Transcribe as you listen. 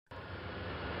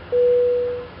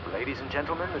Ladies and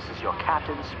gentlemen, this is your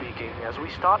captain speaking. As we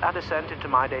start our descent into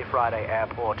My Day Friday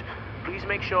Airport, please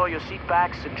make sure your seat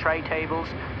backs and tray tables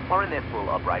are in their full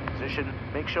upright position.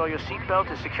 Make sure your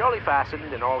seatbelt is securely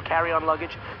fastened and all carry-on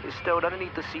luggage is stowed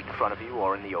underneath the seat in front of you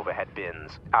or in the overhead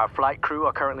bins. Our flight crew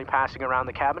are currently passing around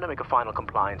the cabin to make a final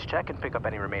compliance check and pick up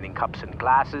any remaining cups and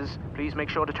glasses. Please make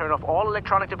sure to turn off all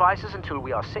electronic devices until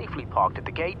we are safely parked at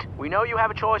the gate. We know you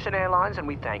have a choice in airlines, and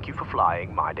we thank you for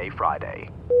flying My Day Friday.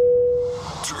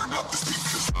 Turn up the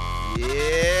speakers.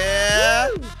 Yeah.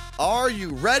 Are you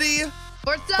ready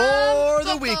For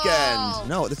the weekend?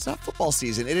 No, it's not football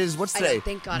season. It is, what's today?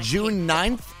 Thank God. June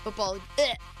 9th, Football.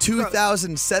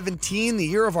 2017, the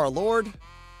year of our Lord.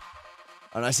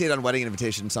 And I see it on wedding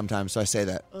invitations sometimes, so I say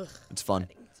that. Ugh, it's fun.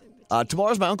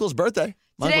 Tomorrow's my uncle's birthday.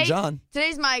 My Uncle John.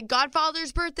 Today's my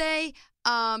godfather's birthday,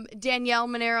 Danielle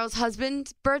Monero's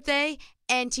husband's birthday,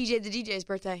 and TJ the DJ's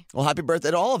birthday. Well, happy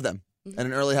birthday to all of them. Mm-hmm. And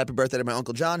an early happy birthday to my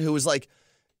Uncle John, who was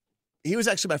he was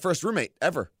actually my first roommate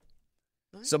ever.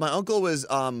 What? So my uncle was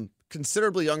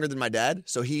considerably younger than my dad,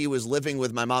 so he was living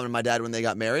with my mom and my dad when they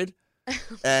got married.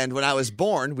 And when I was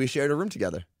born, we shared a room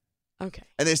together. Okay.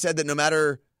 And they said that no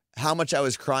matter how much I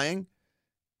was crying,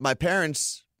 my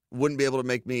parents wouldn't be able to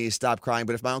make me stop crying.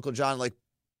 But if my Uncle John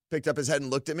picked up his head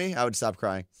and looked at me, I would stop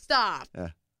crying. Stop. Yeah,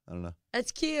 I don't know.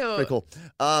 That's cute. Pretty cool.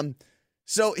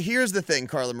 So here's the thing,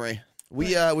 Carla Marie.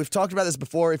 We've talked about this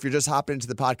before. If you're just hopping into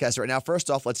the podcast right now, first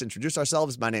off, let's introduce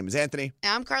ourselves. My name is Anthony.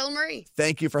 And I'm Carla Marie.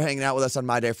 Thank you for hanging out with us on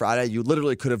My Day Friday. You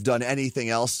literally could have done anything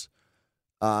else,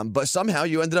 but somehow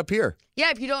you ended up here. Yeah,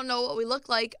 if you don't know what we look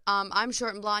like, I'm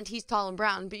short and blonde. He's tall and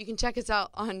brown. But you can check us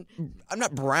out on... I'm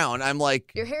not brown. I'm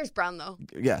Your hair's brown, though.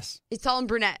 Yes. He's tall and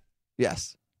brunette.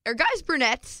 Yes. Are guys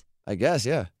brunettes? I guess,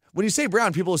 yeah. When you say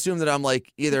brown, people assume that I'm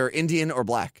either Indian or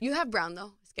black. You have brown,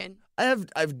 though, skin. I'm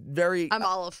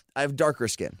olive. I have darker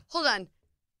skin. Hold on.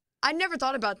 I never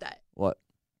thought about that. What?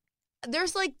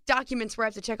 There's documents where I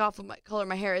have to check off what color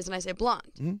my hair is, and I say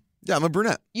blonde. Mm-hmm. Yeah, I'm a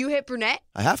brunette. You hit brunette?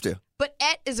 I have to. But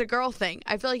et is a girl thing.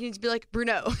 I feel like you need to be like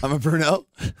Bruno. I'm a Bruno.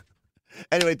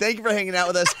 Anyway, thank you for hanging out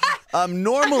with us.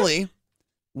 Normally,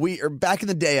 back in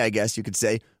the day, I guess you could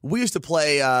say, we used to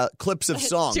play clips of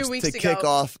songs 2 weeks to ago. kick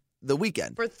off the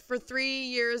weekend. For 3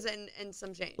 years and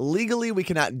some change. Legally, we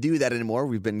cannot do that anymore.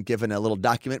 We've been given a little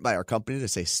document by our company to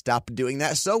say stop doing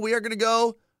that. So we are going to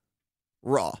go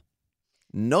raw.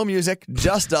 No music,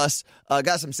 just us.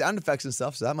 Got some sound effects and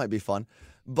stuff, so that might be fun.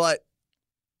 But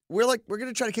we're going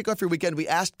to try to kick off your weekend. We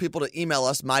asked people to email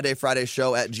us,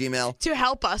 mydayfridayshow@gmail.com. To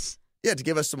help us. Yeah, to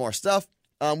give us some more stuff.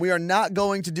 We are not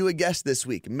going to do a guest this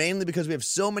week, mainly because we have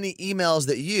so many emails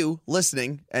that you,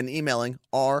 listening and emailing,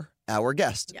 are our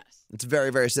guest. Yes. It's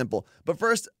very, very simple. But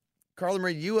first, Carla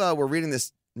Marie, you were reading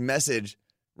this message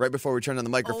right before we turned on the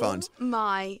microphones. Oh,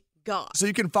 my God. So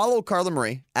you can follow Carla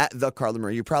Marie at the Carla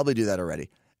Marie. You probably do that already.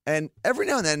 And every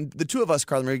now and then, the two of us,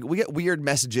 Carla Marie, we get weird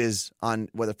messages on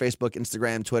whether Facebook,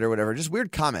 Instagram, Twitter, whatever, just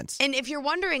weird comments. And if you're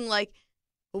wondering,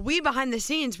 we behind the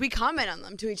scenes, we comment on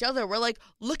them to each other. We're like,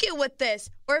 look at what this,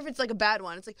 or if it's a bad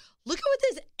one, it's like, look at what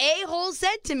this a-hole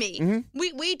said to me.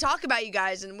 Mm-hmm. We talk about you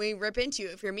guys and we rip into you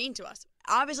if you're mean to us.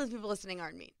 Obviously, the people listening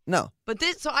aren't mean. No. But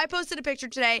so I posted a picture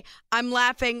today. I'm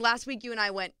laughing. Last week, you and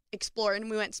I went exploring.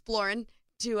 We went exploring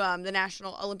to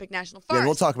the Olympic National Forest. Yeah,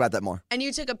 we'll talk about that more. And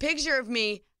you took a picture of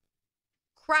me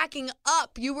cracking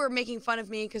up. You were making fun of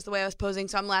me because the way I was posing,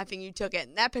 so I'm laughing. You took it,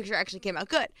 and that picture actually came out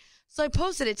good. So I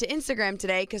posted it to Instagram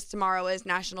today because tomorrow is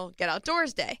National Get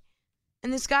Outdoors Day.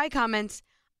 And this guy comments,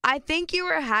 I think you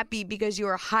are happy because you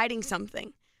are hiding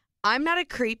something. I'm not a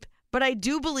creep, but I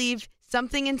do believe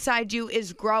something inside you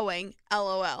is growing,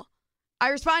 LOL. I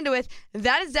responded with,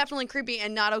 that is definitely creepy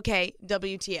and not okay,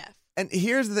 WTF. And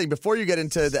here's the thing, before you get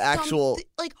into the actual...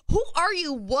 who are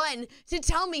you, one, to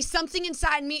tell me something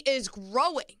inside me is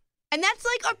growing? And that's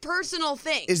a personal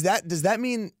thing. Does that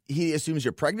mean he assumes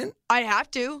you're pregnant? I'd have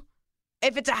to.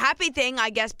 If it's a happy thing, I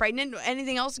guess pregnant,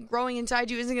 anything else growing inside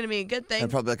you isn't going to be a good thing.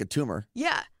 And probably a tumor.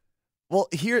 Yeah. Well,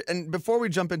 before we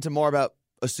jump into more about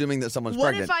assuming that someone's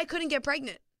pregnant. What if I couldn't get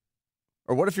pregnant?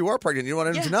 Or what if you were pregnant? You don't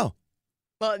want him to know.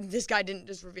 Well, this guy didn't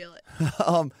just reveal it.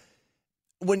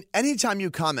 Anytime you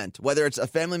comment, whether it's a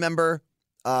family member,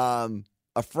 a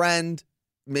friend,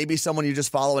 maybe someone you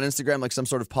just follow on Instagram, some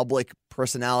sort of public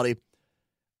personality,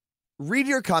 read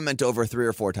your comment over 3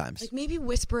 or 4 times. Maybe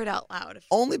whisper it out loud.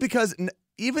 Only because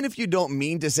even if you don't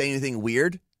mean to say anything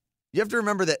weird, you have to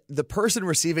remember that the person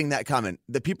receiving that comment,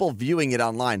 the people viewing it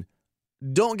online,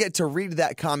 don't get to read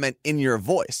that comment in your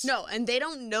voice. No, and they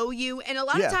don't know you. And a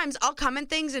lot of times I'll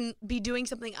comment things and be doing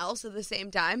something else at the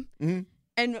same time. Mm-hmm.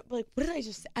 And what did I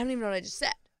just say? I don't even know what I just said.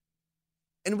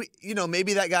 And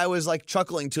maybe that guy was like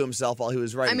chuckling to himself while he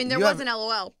was writing. I mean, there was an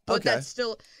LOL, but Okay. that's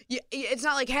still. It's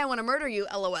not like, hey, I want to murder you,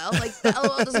 LOL. Like the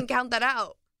LOL doesn't count that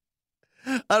out.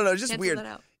 I don't know. It's just Cancel weird. that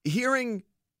out. Hearing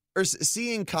or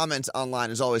seeing comments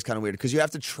online is always kind of weird because you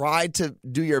have to try to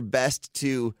do your best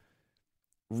to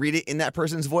read it in that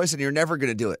person's voice, and you're never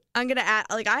going to do it. I'm gonna add.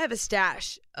 Like I have a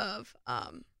stash of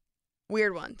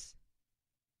weird ones.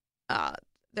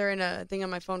 They're in a thing on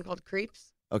my phone called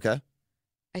Creeps. Okay.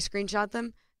 I screenshot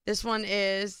them. This one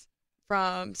is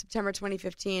from September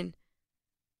 2015.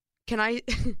 Can I?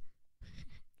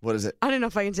 What is it? I don't know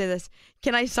if I can say this.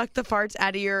 Can I suck the farts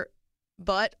out of your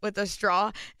butt with a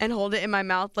straw and hold it in my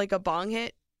mouth like a bong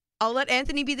hit? I'll let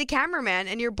Anthony be the cameraman,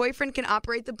 and your boyfriend can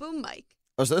operate the boom mic.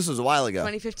 Oh, so this was a while ago.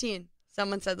 2015.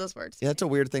 Someone said those words. Yeah, that's a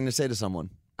weird thing to say to someone.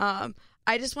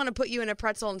 I just want to put you in a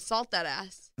pretzel and salt that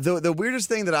ass. The weirdest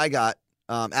thing that I got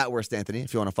at Worst Anthony,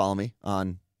 if you want to follow me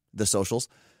on the socials,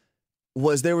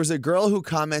 was there was a girl who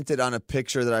commented on a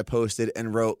picture that I posted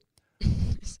and wrote,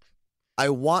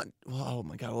 oh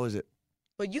my God, what was it?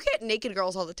 Well, you get naked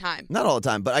girls all the time. Not all the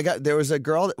time, but there was a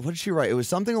girl, what did she write? It was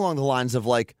something along the lines of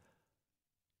like,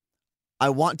 I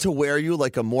want to wear you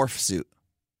like a morph suit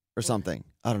or something.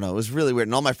 I don't know. It was really weird.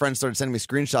 And all my friends started sending me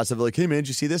screenshots of it, like, hey man, did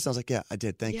you see this? And I was like, yeah, I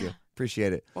did. Thank you.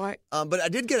 Appreciate it. What? But I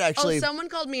did get actually. Someone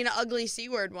called me an ugly C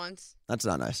word once. That's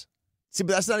not nice. See,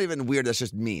 but that's not even weird. That's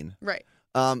just mean. Right.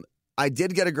 I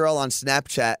did get a girl on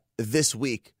Snapchat this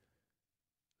week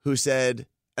who said,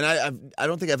 and I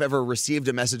don't think I've ever received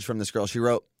a message from this girl. She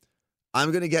wrote,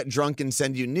 I'm going to get drunk and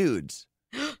send you nudes.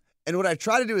 And what I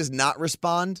try to do is not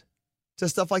respond to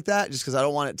stuff like that just because I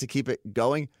don't want it to keep it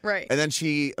going. Right. And then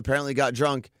she apparently got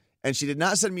drunk and she did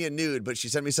not send me a nude, but she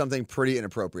sent me something pretty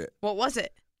inappropriate. What was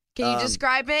it? Can you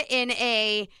describe it in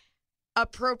a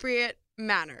appropriate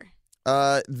manner?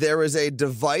 There is a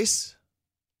device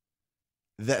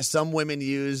that some women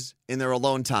use in their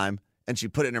alone time, and she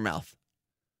put it in her mouth.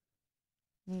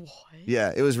 What?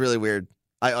 Yeah, it was really weird.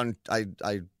 I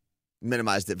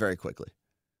minimized it very quickly.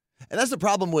 And that's the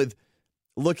problem with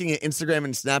looking at Instagram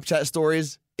and Snapchat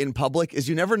stories in public is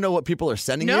you never know what people are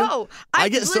sending you. No. I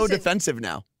get so defensive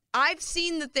now. I've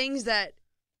seen the things that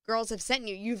girls have sent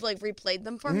you. You've like replayed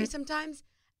them for me sometimes.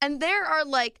 And there are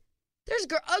like, there's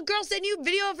a girl sent you a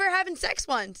video of her having sex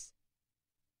once.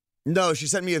 No, she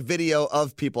sent me a video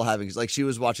of people having, like she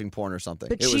was watching porn or something.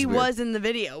 But she was in the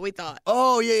video, we thought.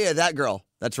 Oh, yeah, that girl.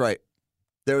 That's right.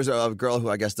 There was a girl who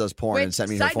I guess does porn and sent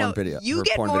me her porn video. You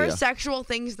get more sexual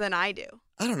things than I do.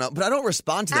 I don't know, but I don't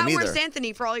respond to them either. Worst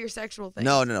Anthony for all your sexual things.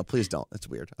 No, please don't. That's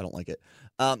weird. I don't like it.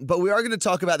 But we are going to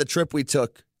talk about the trip we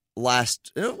took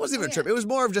it wasn't even a trip. It was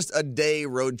more of just a day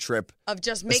road trip. Of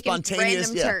just making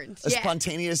random turns. A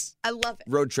spontaneous I love it.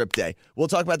 Road trip day. We'll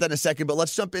talk about that in a second, but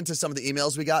let's jump into some of the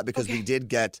emails we got because we did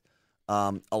get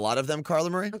a lot of them, Carla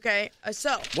Marie. Okay,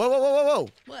 so. Whoa.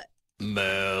 What?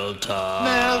 Mail time.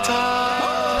 Mail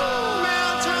time.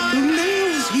 Mail time.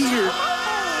 Mail's here.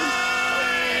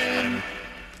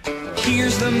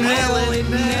 Here's the mail and it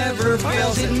never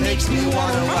fails. It makes me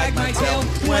want to wag my tail.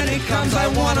 When it comes, I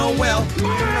want to well.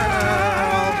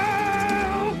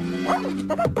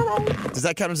 Does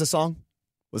that count as a song?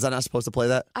 Was I not supposed to play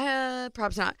that?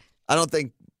 Perhaps not. I don't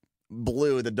think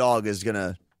Blue, the dog, is going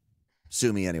to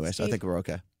sue me anyway, so I think we're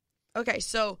okay. Okay,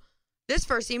 so this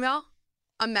first email,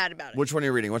 I'm mad about it. Which one are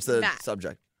you reading? What's the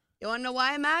subject? You want to know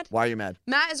why I'm mad? Why are you mad?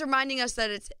 Matt is reminding us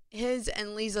that it's his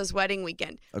and Lisa's wedding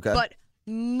weekend. Okay. But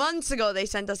months ago, they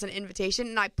sent us an invitation,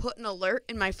 and I put an alert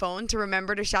in my phone to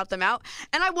remember to shout them out.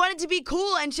 And I wanted to be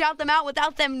cool and shout them out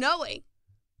without them knowing.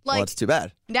 Like, well, that's too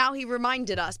bad. Now he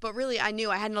reminded us, but really I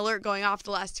knew I had an alert going off the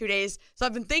last 2 days. So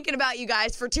I've been thinking about you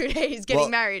guys for 2 days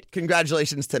getting married.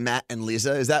 Congratulations to Matt and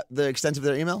Lisa. Is that the extent of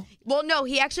their email? Well, no,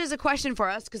 he actually has a question for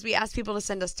us because we asked people to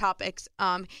send us topics.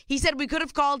 He said we could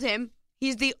have called him.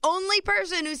 He's the only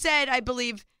person who said, I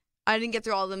believe, I didn't get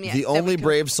through all of them yet. The only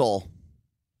brave soul.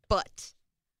 But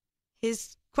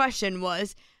his question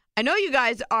was, I know you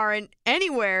guys aren't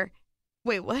anywhere.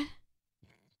 Wait, what?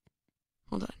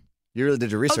 Hold on. You really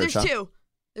did your research, there's two.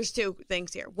 There's two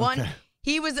things here. One,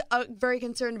 he was very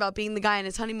concerned about being the guy on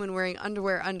his honeymoon wearing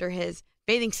underwear under his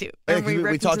bathing suit.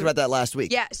 We talked about that last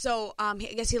week. Yeah, so I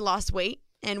guess he lost weight,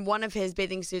 and one of his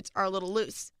bathing suits are a little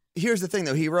loose. Here's the thing,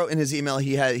 though. He wrote in his email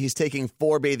he's taking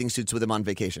 4 bathing suits with him on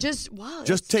vacation.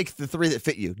 Just take the 3 that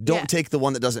fit you. Don't take the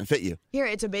one that doesn't fit you. Here,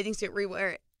 it's a bathing suit.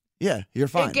 Rewear it. Yeah, you're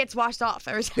fine. It gets washed off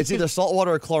every time. It's either salt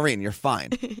water or chlorine. You're fine.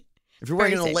 If you're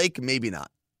wearing it in a lake, maybe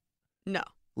not. No.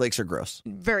 Lakes are gross.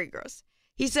 Very gross.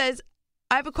 He says,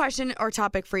 I have a question or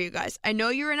topic for you guys. I know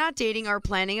you're not dating or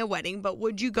planning a wedding, but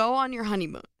would you go on your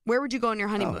honeymoon? Where would you go on your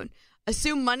honeymoon?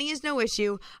 Assume money is no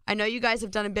issue. I know you guys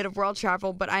have done a bit of world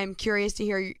travel, but I am curious to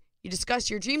hear you discuss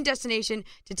your dream destination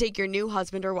to take your new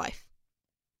husband or wife.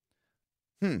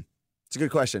 It's a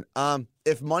good question.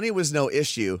 If money was no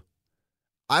issue,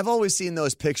 I've always seen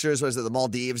those pictures. Was it the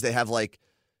Maldives? They have like,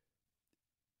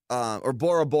 or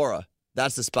Bora Bora.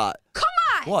 That's the spot. Come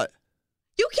on! What?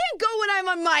 You can't go when I'm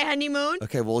on my honeymoon.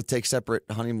 Okay, we'll take separate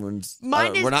honeymoons.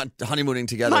 Mine is- we're not honeymooning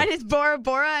together. Mine is Bora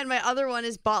Bora, and my other one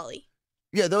is Bali.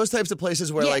 Yeah, those types of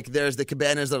places where Yeah. like there's the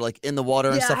cabanas that are like in the water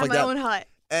and Yeah, stuff I have like my that. own hut.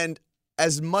 And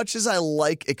as much as I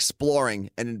like exploring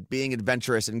and being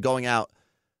adventurous and going out,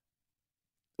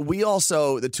 we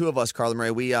also, the two of us, Carla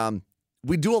Marie, we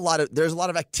do there's a lot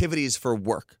of activities for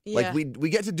work. Yeah. Like we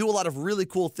get to do a lot of really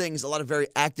cool things, a lot of very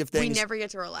active things. We never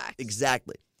get to relax.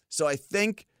 Exactly. So I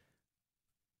think,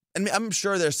 and I'm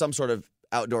sure there's some sort of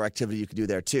outdoor activity you could do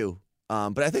there too.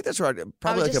 But I think that's right. I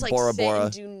Probably would like just a Bora sit Bora.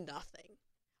 and do nothing.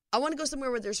 I want to go somewhere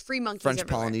where there's free monkeys French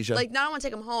everywhere. Polynesia. Like, not I want to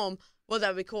take them home. Well, that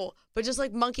would be cool. But just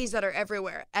like monkeys that are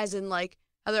everywhere, as in like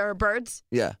how there are birds,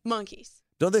 Yeah. monkeys.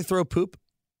 Don't they throw poop?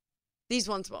 These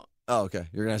ones won't. Oh, okay.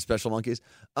 You're gonna have special monkeys.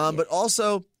 Yeah. But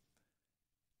also,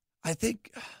 I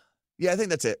think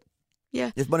that's it.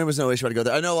 Yeah. If money was no issue, I'd go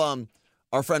there. I know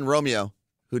our friend Romeo,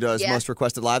 who does Yeah. Most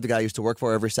Requested Live, the guy I used to work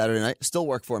for every Saturday night, still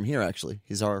work for him here, actually.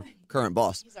 He's our current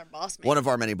boss. He's our boss man. One of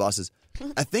our many bosses.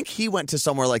 I think he went to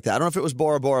somewhere like that. I don't know if it was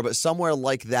Bora Bora, but somewhere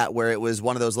like that where it was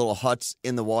one of those little huts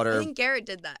in the I water, think Garrett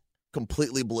did that.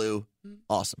 completely blue. Mhm.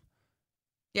 Awesome.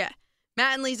 Yeah.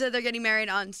 Matt and Lisa, they're getting married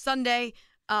on Sunday.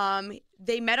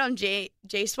 They met on J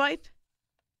Swipe.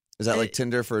 Is that like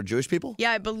Tinder for Jewish people?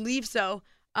 Yeah, I believe so.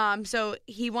 So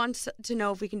he wants to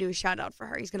know if we can do a shout out for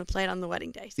her. He's going to play it on the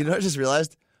wedding day. You know what I just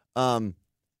realized?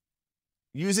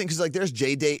 Using, because like there's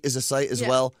JDate is a site as Yeah.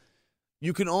 well.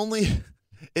 You can only,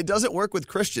 it doesn't work with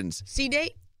Christians. C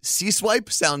date? C-swipe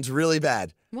sounds really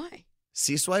bad. Why?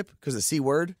 C-swipe? Because the C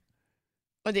word?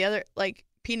 Or the other, like,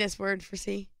 penis word for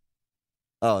C?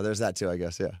 Oh, there's that too, I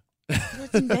guess, yeah.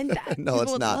 Let's invent that. No, People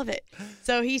it's would not. love it.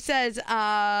 So he says,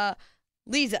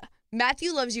 Lisa,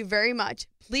 Matthew loves you very much.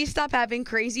 Please stop having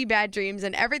crazy bad dreams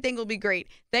and everything will be great.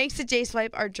 Thanks to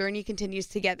J-Swipe, our journey continues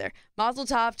together. Mazel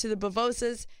tov to the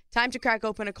Bavosas. Time to crack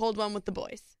open a cold one with the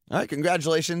boys. All right,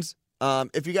 congratulations.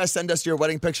 If you guys send us your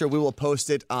wedding picture, we will post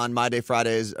it on My Day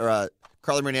Fridays or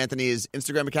Carla Marie and Anthony's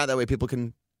Instagram account. That way people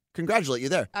can congratulate you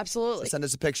there. Absolutely. So send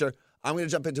us a picture. I'm going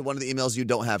to jump into one of the emails you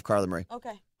don't have, Carla Marie.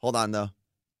 Okay. Hold on, though.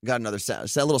 Got another sound.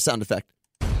 It's a little sound effect.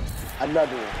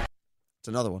 Another one. It's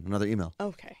another one, another email.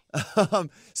 Okay.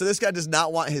 So this guy does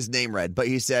not want his name read, but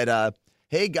he said,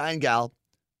 hey, guy and gal,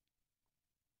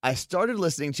 I started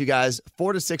listening to you guys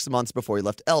 4 to 6 months before you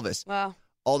left Elvis. Wow.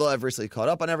 Although I've recently caught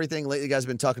up on everything, lately you guys have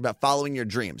been talking about following your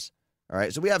dreams. All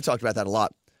right, so we have talked about that a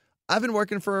lot. I've been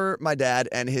working for my dad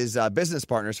and his business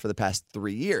partners for the past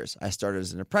 3 years. I started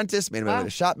as an apprentice, made my way Wow. to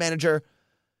shop manager,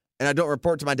 and I don't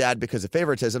report to my dad because of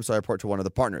favoritism, so I report to one of the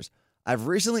partners. I've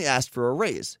recently asked for a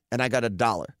raise, and I got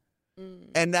 $1.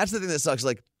 And that's the thing that sucks.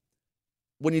 Like,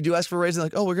 when you do ask for a raise, they're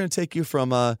like, oh, we're going to take you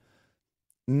from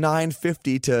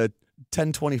 $9.50 to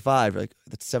 $10.25. Like,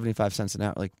 that's 75 cents an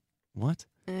hour. Like, what?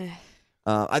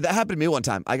 That happened to me one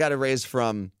time. I got a raise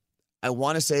from, I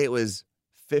want to say it was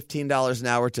 $15 an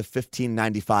hour to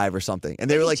 $15.95 or something. And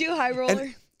they were like, you high roller?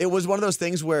 and it was one of those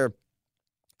things where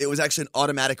it was actually an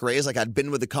automatic raise. Like I'd been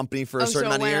with the company for a certain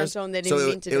amount of years. So they didn't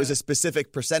mean to it do was a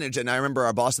specific percentage. And I remember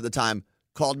our boss at the time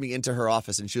called me into her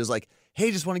office and she was like,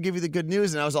 hey, just want to give you the good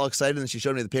news. And I was all excited. And she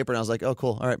showed me the paper and I was like, oh,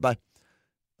 cool. All right, bye.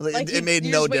 Like It made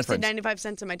no difference. 95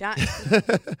 cents of my time.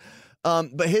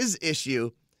 But his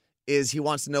issue is he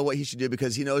wants to know what he should do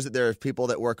because he knows that there are people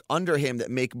that work under him that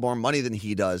make more money than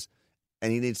he does.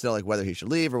 And he needs to know like whether he should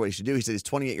leave or what he should do. He said he's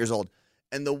 28 years old.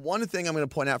 And the one thing I'm going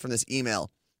to point out from this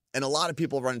email, and a lot of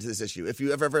people run into this issue. If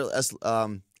you ever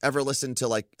listen to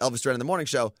like Elvis Duran in the Morning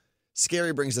Show,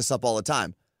 Scary brings this up all the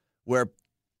time, where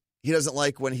he doesn't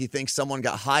like when he thinks someone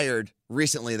got hired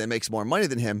recently that makes more money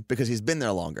than him because he's been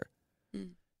there longer.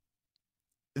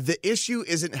 The issue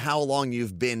isn't how long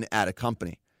you've been at a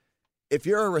company. If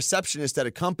you're a receptionist at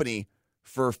a company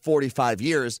for 45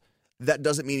 years, that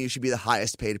doesn't mean you should be the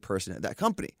highest paid person at that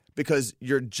company because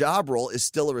your job role is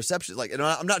still a receptionist. Like, and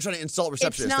I'm not trying to insult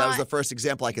receptionists. That was the first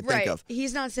example I could think of.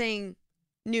 He's not saying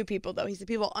new people, though. He's the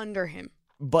people under him.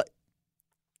 But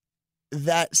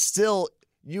that still,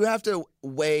 you have to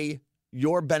weigh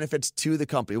your benefits to the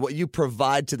company, what you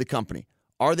provide to the company.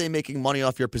 Are they making money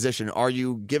off your position? Are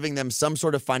you giving them some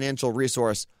sort of financial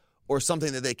resource or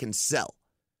something that they can sell?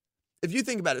 If you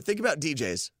think about it, think about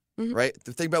DJs, right?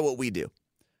 Think about what we do.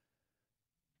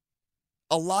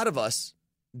 A lot of us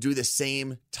do the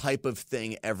same type of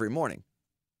thing every morning.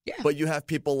 Yeah. But you have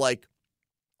people like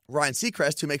Ryan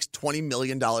Seacrest, who makes $20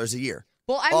 million a year.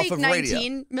 Well, I off make of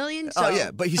 19 million. So. Oh,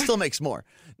 yeah, but he still makes more.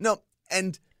 No,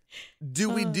 and do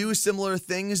we do similar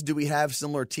things? Do we have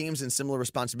similar teams and similar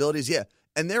responsibilities? Yeah.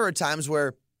 And there are times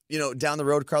where, down the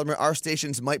road, Carl, our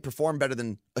stations might perform better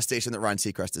than a station that Ryan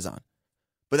Seacrest is on.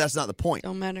 But that's not the point.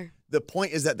 Don't matter. The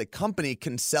point is that the company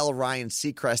can sell Ryan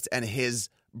Seacrest and his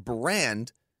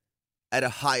brand at a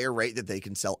higher rate that they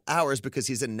can sell ours because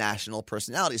he's a national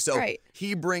personality. So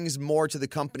he brings more to the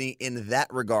company in that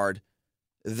regard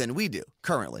than we do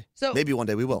currently. So maybe one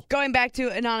day we will. Going back to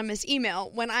anonymous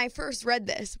email, when I first read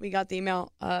this, we got the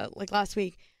email last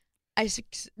week. I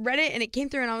read it and it came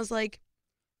through and I was like,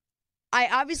 I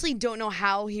obviously don't know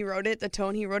how he wrote it, the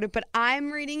tone he wrote it, but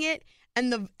I'm reading it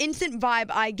and the instant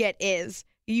vibe I get is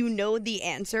the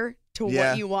answer to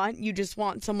what you want. You just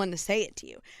want someone to say it to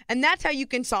you. And that's how you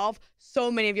can solve so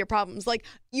many of your problems. Like,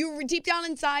 you deep down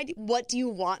inside, what do you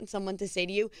want someone to say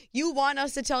to you? You want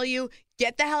us to tell you,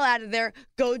 get the hell out of there,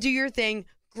 go do your thing,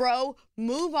 grow,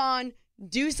 move on,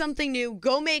 do something new,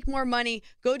 go make more money,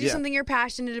 go do something you're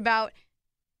passionate about,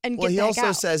 and get the heck out. Well, he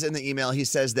also says in the email, he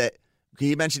says that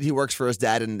he mentioned he works for his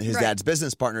dad and his dad's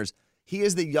business partners. He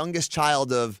is the youngest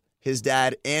child of his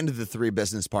dad and the 3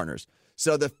 business partners.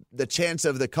 So the chance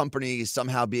of the company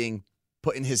somehow being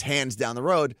put in his hands down the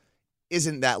road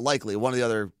isn't that likely. One of the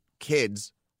other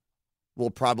kids will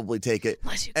probably take it.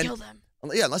 Unless you kill them.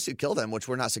 Yeah, unless you kill them, which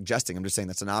we're not suggesting. I'm just saying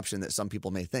that's an option that some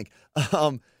people may think.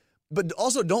 But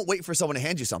also don't wait for someone to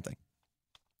hand you something.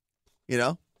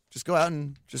 Just go out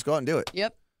and do it.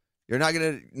 Yep.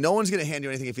 No one's going to hand you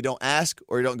anything if you don't ask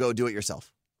or you don't go do it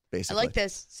yourself, basically. I like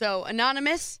this. So,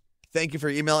 anonymous. Thank you for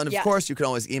your email. And, of course, you can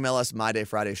always email us,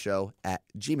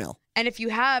 mydayfridayshow@gmail.com. And if you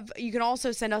can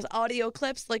also send us audio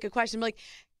clips, like a question like,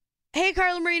 hey,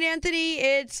 Carla Marie and Anthony,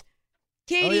 it's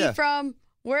Katie from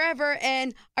wherever,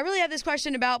 and I really have this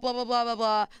question about blah, blah, blah, blah,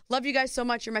 blah. Love you guys so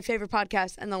much. You're my favorite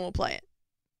podcast, and then we'll play it.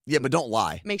 Yeah, but don't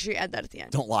lie. Make sure you add that at the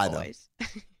end. Don't lie, always. Though.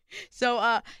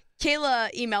 So,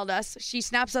 Kayla emailed us. She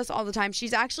snaps us all the time.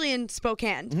 She's actually in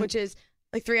Spokane, which is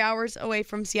like 3 hours away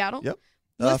from Seattle.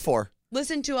 Yep. 4.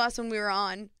 Listened to us when we were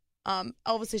on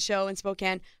Elvis's show in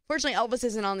Spokane. Fortunately, Elvis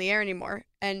isn't on the air anymore,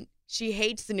 and she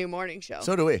hates the new morning show.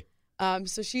 So do we.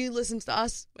 So she listens to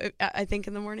us, I think,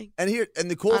 in the morning. And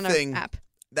the cool thing, app.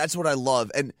 That's what I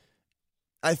love. And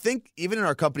I think even in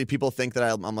our company, people think that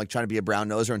I'm like trying to be a brown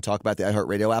noser and talk about the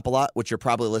iHeartRadio app a lot, which you're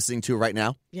probably listening to right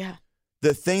now. Yeah.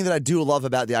 The thing that I do love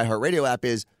about the iHeartRadio app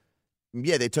is,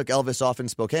 they took Elvis off in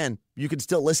Spokane. You can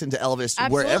still listen to Elvis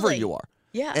wherever you are.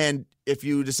 Yeah. And if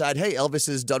you decide, hey, Elvis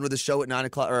is done with the show at 9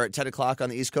 o'clock or at 10 o'clock on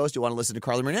the East Coast, you want to listen to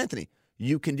Carla Marie and Anthony,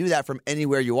 you can do that from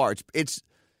anywhere you are. It's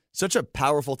such a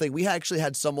powerful thing. We actually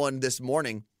had someone this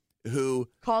morning who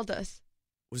called us.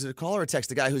 Was it a call or a text?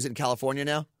 The guy who's in California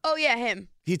now? Oh, yeah, him.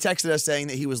 He texted us saying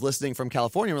that he was listening from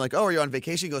California. We're like, oh, are you on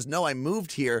vacation? He goes, no, I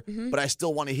moved here, but I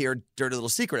still want to hear Dirty Little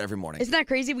Secret every morning. Isn't that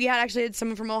crazy? We had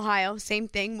someone from Ohio, same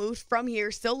thing, moved from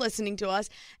here, still listening to us.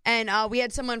 And we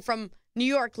had someone from New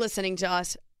York listening to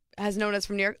us, has known us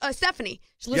from New York. Stephanie,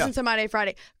 she listens to My Day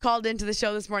Friday, called into the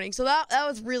show this morning. So that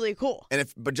was really cool.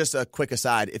 But just a quick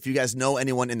aside, if you guys know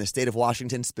anyone in the state of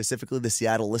Washington, specifically the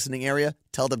Seattle listening area,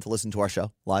 tell them to listen to our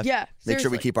show live. Yeah, Make sure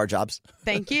we keep our jobs.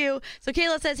 Thank you. So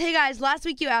Kayla says, hey guys, last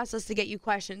week you asked us to get you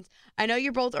questions. I know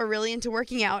you both are really into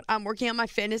working out. I'm working on my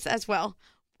fitness as well.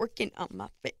 Working on my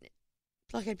fitness.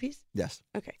 Black Eyed Peas? Yes.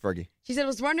 Okay. Fergie. She said, I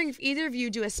was wondering if either of you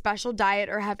do a special diet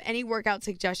or have any workout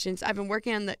suggestions. I've been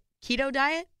working on the keto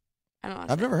diet. I don't know.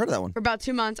 I've never heard of that one. For about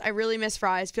 2 months. I really miss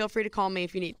fries. Feel free to call me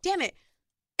if you need. Damn it.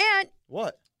 And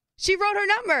what? She wrote her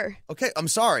number. Okay, I'm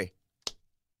sorry.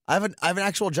 I have an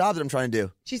actual job that I'm trying to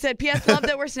do. She said, P.S. Love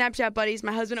that we're Snapchat buddies.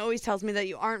 My husband always tells me that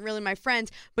you aren't really my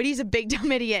friends, but he's a big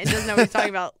dumb idiot and doesn't know what he's talking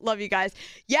about. Love you guys.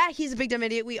 Yeah, he's a big dumb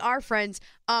idiot. We are friends.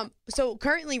 So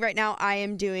currently right now I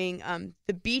am doing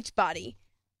the Beachbody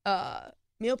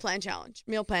meal plan challenge,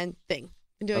 meal plan thing.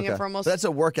 Been doing it for almost. But that's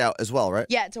a workout as well, right?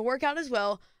 Yeah, it's a workout as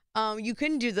well. You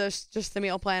couldn't do just the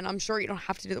meal plan. I'm sure you don't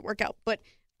have to do the workout, but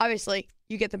obviously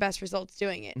you get the best results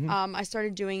doing it. Mm-hmm. I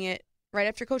started doing it right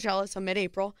after Coachella, so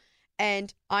mid-April,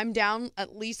 and I'm down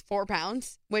at least 4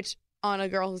 pounds, which on a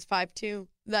girl who's 5'2",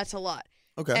 that's a lot.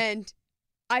 Okay. And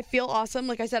I feel awesome.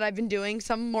 Like I said, I've been doing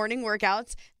some morning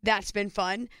workouts. That's been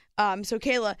fun. So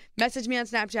Kayla, message me on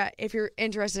Snapchat if you're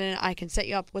interested in it. I can set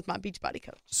you up with my Beachbody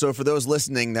coach. So for those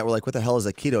listening that were like, what the hell is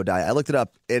a keto diet? I looked it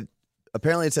up.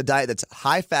 Apparently, it's a diet that's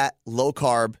high fat, low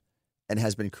carb, and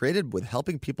has been credited with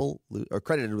helping people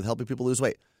lose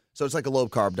weight. So it's like a low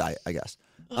carb diet, I guess.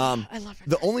 I love it.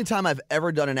 The only time I've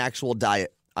ever done an actual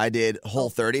diet, I did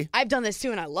Whole30. I've done this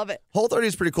too, and I love it. Whole30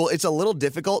 is pretty cool. It's a little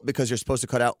difficult because you're supposed to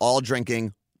cut out all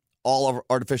drinking, all of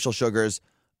artificial sugars,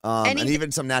 and Anything-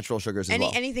 even some natural sugars as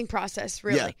well. Anything processed,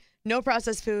 really. Yeah. No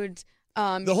processed foods.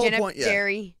 The You whole can't point, have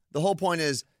dairy. The whole point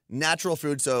is natural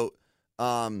food. So,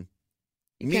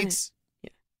 You meats, yeah.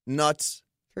 nuts,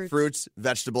 Fruits. fruits,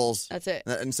 vegetables, That's it.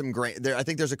 and some grain. I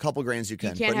think there's a couple grains you You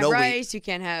can, can't but have no wheat. rice. You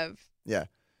can't have. Yeah.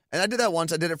 And I did that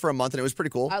once. I did it for a month, and it was pretty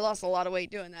cool. I lost a lot of weight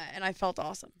doing that, and I felt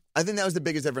awesome. I think that was the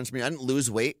biggest difference for me. I didn't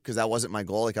lose weight because that wasn't my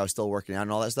goal. Like I was still working out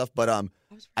and all that stuff. But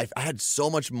I had so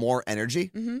much more energy.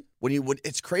 Mm-hmm.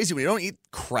 It's crazy when you don't eat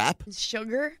crap.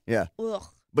 Sugar. Yeah. Ugh.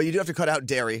 But you do have to cut out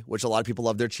dairy, which a lot of people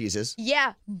love their cheeses.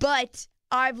 Yeah, but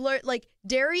I've learned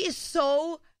dairy is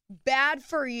so bad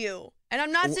for you, and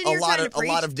I'm not sitting here trying to preach.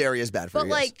 A lot of dairy is bad for But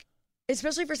you. Yes.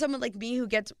 especially for someone like me who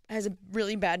has a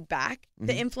really bad back,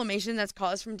 the inflammation that's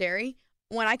caused from dairy,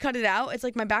 when I cut it out, it's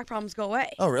like my back problems go away.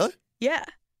 Oh, really? Yeah.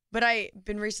 But I've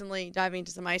been recently diving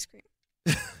into some ice cream.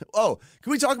 Oh,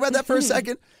 can we talk about that for a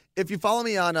second? If you follow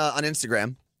me on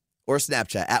Instagram or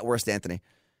Snapchat at Worst Anthony,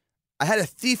 I had a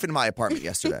thief in my apartment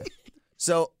yesterday.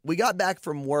 So we got back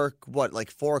from work,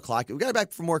 4 o'clock? We got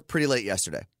back from work pretty late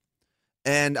yesterday.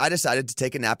 And I decided to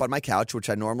take a nap on my couch, which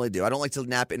I normally do. I don't like to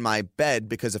nap in my bed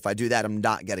because if I do that, I'm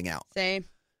not getting out. Same.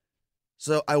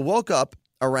 So I woke up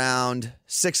around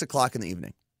 6 o'clock in the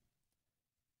evening.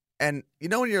 And you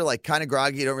know when you're kind of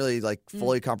groggy, you don't really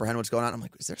fully comprehend what's going on? I'm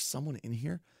like, is there someone in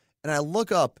here? And I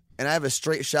look up and I have a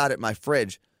straight shot at my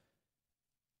fridge.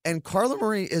 And Carla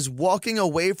Marie is walking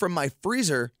away from my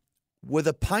freezer with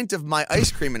a pint of my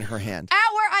ice cream in her hand.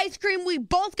 Our ice cream. We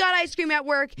both got ice cream at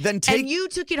work. And you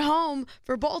took it home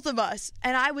for both of us.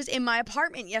 And I was in my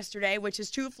apartment yesterday, which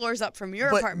is 2 floors up from your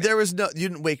But apartment. there was you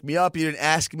didn't wake me up. You didn't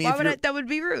ask me. Why would that would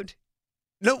be rude.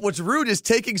 No, what's rude is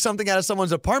taking something out of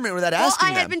someone's apartment without asking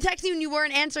I had them. been texting you and you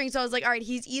weren't answering, so I was like, all right,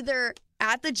 he's either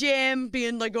at the gym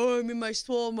being like, oh, I'm in my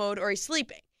swole mode, or he's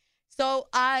sleeping. So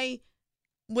I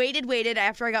waited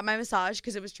after I got my massage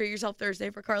because it was Treat Yourself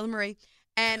Thursday for Carla Marie.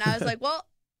 And I was like, well,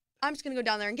 I'm just going to go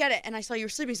down there and get it. And I saw you were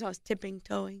sleeping, so I was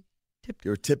tiptoeing.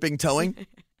 You were tipping-toeing?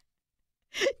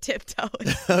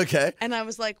 Tiptoeing. Okay. And I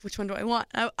was like, which one do I want?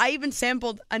 I even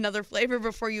sampled another flavor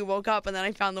before you woke up, and then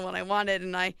I found the one I wanted,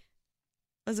 and I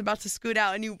was about to scoot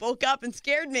out, and you woke up and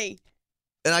scared me.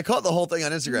 And I caught the whole thing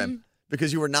on Instagram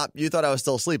because you thought I was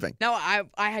still sleeping. No, I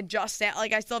had just,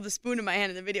 I still have the spoon in my hand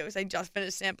in the video because I just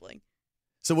finished sampling.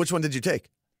 So which one did you take?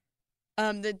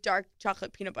 The dark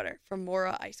chocolate peanut butter from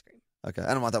Mora ice cream. Okay,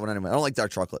 I don't want that one anyway. I don't like dark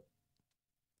chocolate.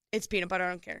 It's peanut butter. I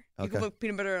don't care. You Okay. can put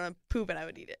peanut butter on a poop and I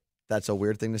would eat it. That's a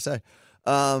weird thing to say.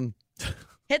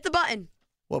 Hit the button.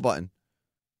 What button?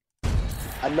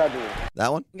 Another one.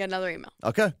 That one? We got another email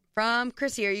Okay. from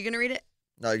Chrissy. Are you going to read it?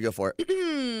 No, you go for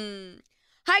it.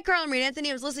 Hi, Carl and Reed Anthony.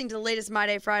 I was listening to the latest My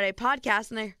Day Friday podcast,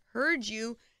 and I heard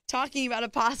you talking about a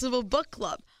possible book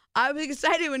club. I was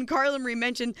excited when Carla Marie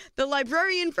mentioned the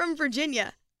librarian from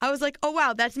Virginia. I was like, oh,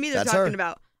 wow, that's me they're That's talking her.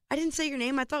 about. I didn't say your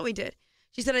name. I thought we did.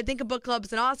 She said, I think a book club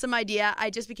is an awesome idea. I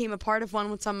just became a part of one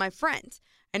with some of my friends.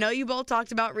 I know you both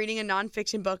talked about reading a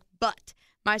nonfiction book, but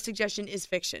my suggestion is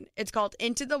fiction. It's called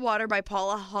Into the Water by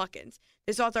Paula Hawkins.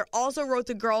 This author also wrote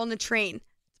The Girl on the Train.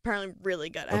 It's apparently really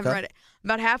good. I haven't Okay. read it. I'm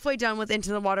about halfway done with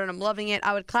Into the Water, and I'm loving it.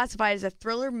 I would classify it as a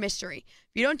thriller mystery.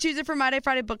 If you don't choose it for My Day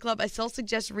Friday Book Club, I still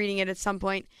suggest reading it at some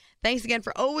point. Thanks again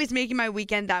for always making my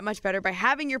weekend that much better by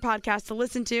having your podcast to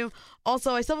listen to.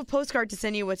 Also, I still have a postcard to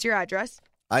send you. What's your address?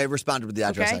 I responded with the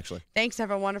address, Okay. actually. Thanks. Have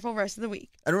a wonderful rest of the week.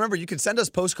 And remember, you can send us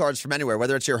postcards from anywhere,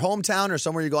 whether it's your hometown or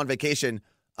somewhere you go on vacation.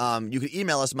 You can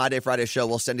email us, My Day Friday Show.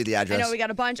 We'll send you the address. I know we got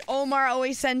a bunch. Omar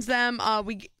always sends them.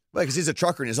 Because he's a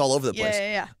trucker and he's all over the place.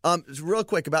 Yeah. Just real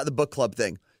quick about the book club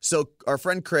thing. So our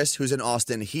friend Chris, who's in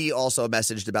Austin, he also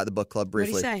messaged about the book club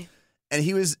briefly. What did he say? And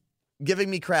he was giving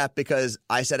me crap because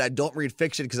I said I don't read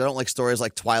fiction because I don't like stories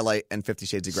like Twilight and 50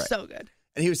 Shades of Grey. So good.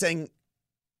 And he was saying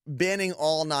banning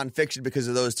all nonfiction because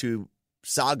of those two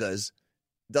sagas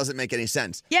doesn't make any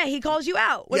sense. Yeah, he calls you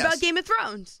out. What Yes. about Game of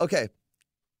Thrones? Okay.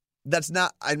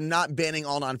 I'm not banning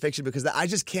all nonfiction because I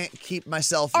just can't keep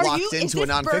myself Are locked you, into is a this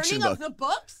nonfiction burning book. of the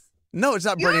books? No, it's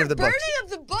not burning You're of the burning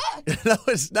books. of the book.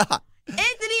 No, it's not.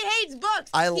 Anthony hates books.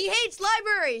 I- He hates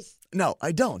libraries. No,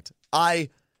 I don't. I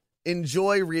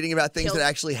enjoy reading about things Killed- that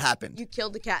actually happened. You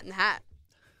killed the cat in the hat.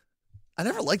 I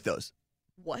never liked those.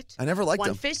 What? I never liked One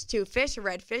them. fish, two fish, a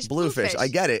red fish, Blue fish. I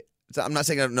get it. So I'm not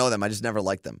saying I don't know them. I just never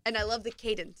liked them. And I love the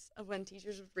cadence of when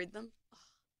teachers would read them.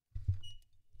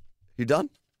 You done?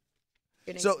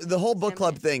 Good So answer. the whole book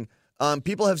club thing,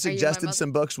 people have Are you my suggested mother?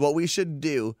 some books. What we should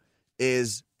do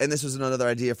is, and this was another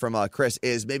idea from Chris,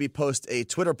 is maybe post a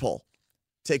Twitter poll.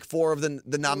 Take 4 of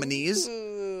the nominees,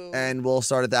 Ooh. and we'll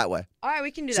start it that way. All right,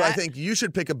 we can do So that. I think you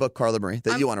should pick a book, Carla Marie,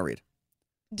 that you want to read.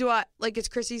 is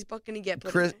Chrissy's book going to get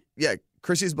put Chris, in yeah,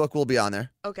 Chrissy's book will be on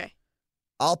there. there? Okay.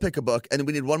 I'll pick a book, and then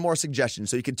we need one more suggestion.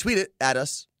 So you can tweet it at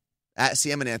us, at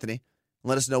CM and Anthony, and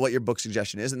let us know what your book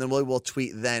suggestion is, and then we'll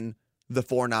tweet then the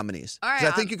 4 nominees. All right,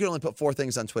 'Cause I think you can only put 4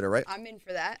 things on Twitter, right? I'm in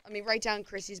for that. Let me write down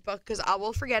Chrissy's book because I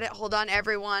will forget it. Hold on,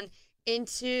 everyone.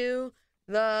 Into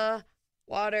the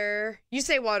water. You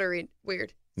say water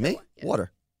weird. Me? Yeah.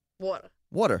 Water.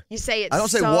 Water. You say it. I don't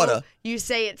say water. You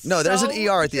say it's No, there's an so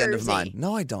ER at the end of Jersey. mine.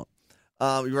 No, I don't.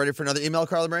 You ready for another email,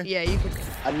 Carla Marie? Yeah, you can.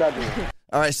 Another one.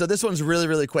 All right, so this one's really,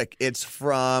 really quick. It's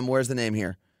from, where's the name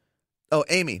here? Oh,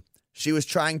 Amy. She was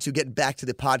trying to get back to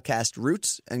the podcast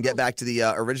roots and get back to the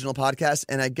original podcast,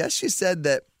 and I guess she said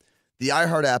that the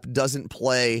iHeart app doesn't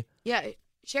play. Yeah,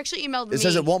 she actually emailed me. It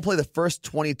says it won't play the first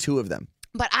 22 of them.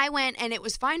 But I went and it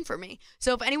was fine for me.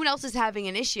 So if anyone else is having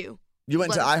an issue, You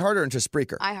went into iHeart or into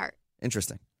Spreaker? iHeart.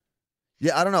 Interesting.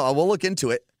 Yeah, I don't know. We'll look into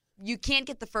it. You can't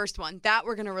get the first one. That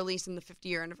we're going to release in the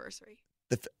 50-year anniversary.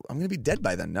 I'm going to be dead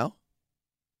by then, no?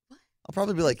 What? I'll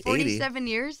probably be like 80. 47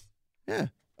 years? Yeah.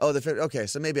 Oh, okay.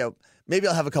 So maybe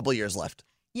I'll have a couple years left.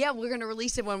 Yeah, we're going to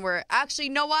release it when we're... Actually,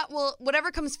 you know what? Well, whatever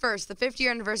comes first, the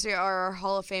 50-year anniversary or our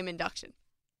Hall of Fame induction.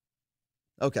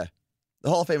 Okay. The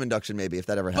Hall of Fame induction, maybe, if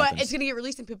that ever happens. But it's going to get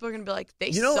released and people are going to be like, they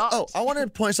You know, sucked. I want to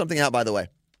point something out, by the way.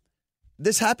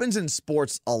 This happens in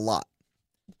sports a lot.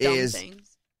 Dumb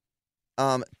things.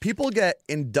 People get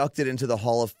inducted into the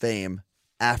Hall of Fame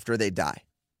after they die.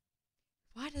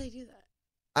 Why do they do that?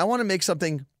 I want to make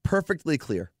something perfectly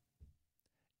clear.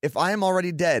 If I am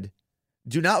already dead,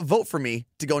 do not vote for me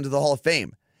to go into the Hall of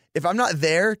Fame. If I'm not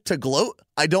there to gloat,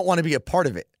 I don't want to be a part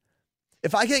of it.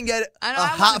 If I can't get I a wanna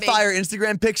hot be. fire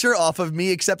Instagram picture off of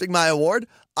me accepting my award,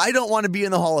 I don't want to be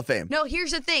in the Hall of Fame. No,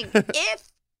 here's the thing.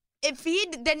 if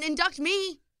he'd then induct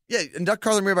me, Yeah, induct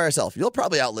Carla Marie by herself. You'll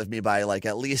probably outlive me by like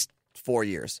at least 4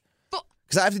 years.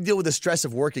 Because I have to deal with the stress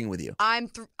of working with you. I'm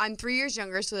 3 years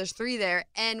younger, so there's 3 there,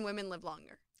 and women live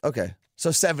longer. Okay, so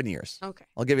 7 years. Okay.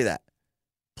 I'll give you that.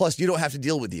 Plus, you don't have to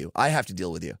deal with you. I have to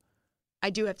deal with you.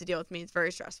 I do have to deal with me. It's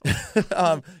very stressful.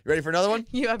 You ready for another one?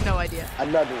 You have no idea.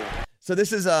 Another one. So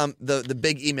this is the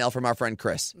big email from our friend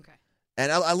Chris. Okay.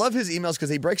 And I love his emails because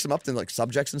he breaks them up into like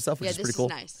subjects and stuff, which Yeah, is this pretty cool.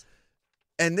 is nice.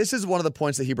 And this is one of the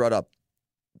points that he brought up.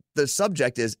 The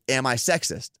subject is, am I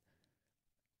sexist?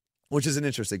 Which is an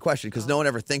interesting question because no one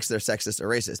ever thinks they're sexist or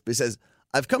racist. But he says,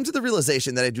 I've come to the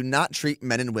realization that I do not treat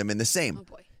men and women the same. Oh,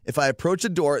 boy. If I approach a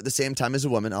door at the same time as a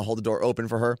woman, I'll hold the door open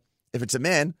for her. If it's a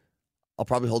man, I'll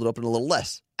probably hold it open a little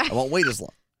less. I won't wait as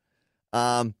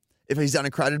long. If he's on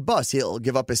a crowded bus, he'll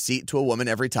give up his seat to a woman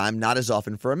every time, not as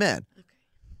often for a man. Okay.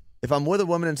 If I'm with a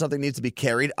woman and something needs to be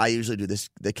carried, I usually do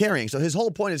the carrying. So his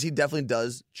whole point is he definitely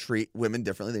does treat women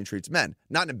differently than he treats men.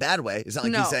 Not in a bad way. It's not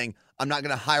like No. he's saying, I'm not going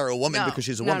to hire a woman because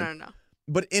she's a woman. No.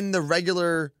 But in the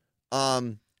regular,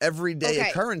 everyday Okay.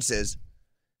 occurrences,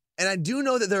 and I do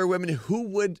know that there are women who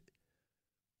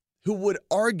would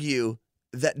argue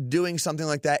that doing something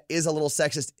like that is a little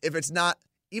sexist if it's not,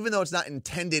 even though it's not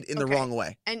intended in the Okay. wrong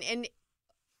way. And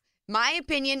my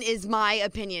opinion is my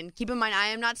opinion. Keep in mind, I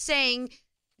am not saying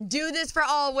do this for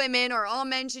all women or all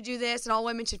men should do this and all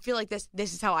women should feel like this.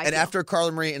 This is how I And feel. after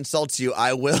Carla Marie insults you,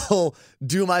 I will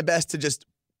do my best to just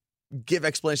give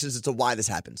explanations as to why this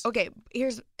happens. Okay,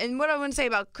 what I want to say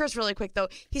about Chris really quick, though.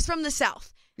 He's from the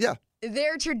South. Yeah.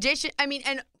 Their tradition,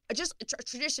 and just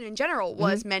tradition in general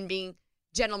was men being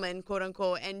gentlemen, quote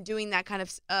unquote, and doing that kind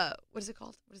of, what is it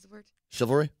called? What is the word?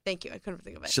 Chivalry? Thank you. I couldn't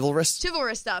think of it. Chivalrous?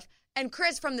 Chivalrous stuff. And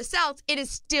Chris from the South, it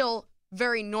is still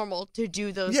very normal to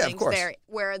do those Yeah, of things course. there,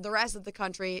 where the rest of the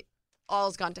country,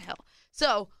 all's gone to hell.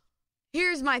 So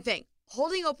here's my thing.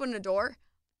 Holding open a door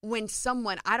when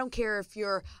someone, I don't care if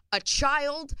you're a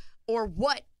child or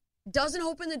what, doesn't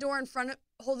hold the door in front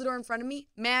of me,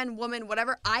 man, woman,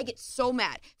 whatever, I get so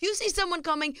mad. If you see someone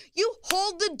coming, you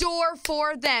hold the door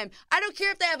for them. I don't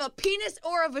care if they have a penis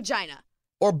or a vagina.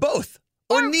 Or both.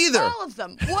 Or neither. All of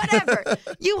them. Whatever.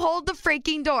 You hold the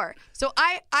freaking door. So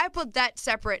I put that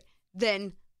separate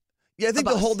than Yeah, I think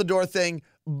a the bus. hold the door thing,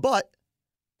 but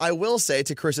I will say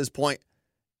to Chris's point,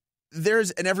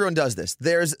 and everyone does this,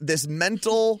 there's this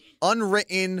mental,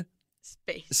 unwritten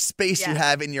space you Yeah.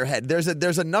 have in your head. There's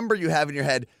a number you have in your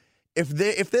head. If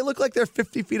they look like they're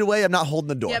 50 feet away, I'm not holding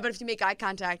the door. Yeah, but if you make eye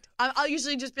contact, I'll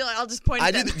usually just be like, I'll just point I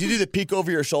at do. them. You do the peek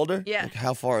over your shoulder. Yeah. Like,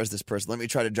 how far is this person? Let me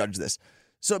try to judge this.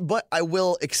 So, but I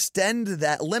will extend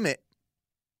that limit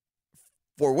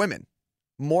for women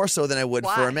more so than I would for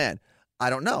Why? a man. I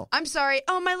don't know. I'm sorry.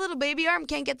 Oh, my little baby arm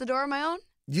can't get the door on my own.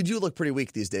 You do look pretty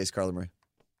weak these days, Carla Marie.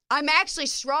 I'm actually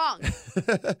strong.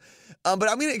 But I'm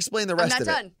going to explain the I'm rest not of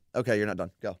it. done. Okay, you're not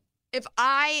done. Go. if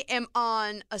I am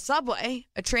on a subway,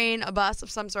 a train, a bus of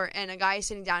some sort, and a guy is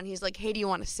sitting down, he's like, hey, do you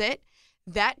want to sit?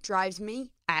 That drives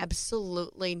me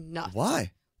absolutely nuts.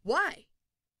 Why? Why?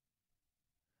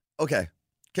 Okay,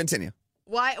 continue.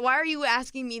 Why are you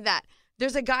asking me that?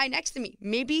 There's a guy next to me.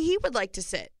 Maybe he would like to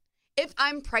sit. If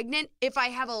I'm pregnant, if I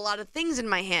have a lot of things in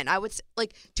my hand, I would,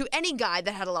 like, to any guy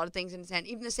that had a lot of things in his hand,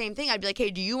 even the same thing, I'd be like,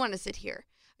 hey, do you want to sit here?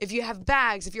 If you have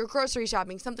bags, if you're grocery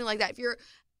shopping, something like that, if you're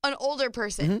an older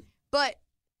person. Mm-hmm. But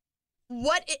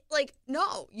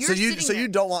no, you're So sitting there. you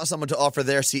don't want someone to offer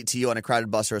their seat to you on a crowded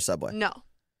bus or a subway? No.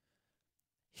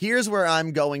 Here's where I'm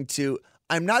not going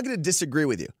to disagree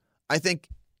with you. I think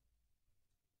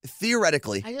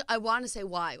theoretically, I want to say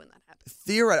why when that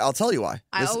happens. I'll tell you why.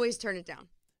 I always turn it down.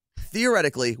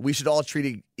 Theoretically, we should all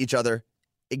treat each other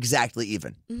exactly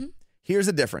even. Mm-hmm. Here's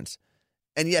the difference.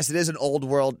 And yes, it is an old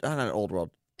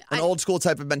school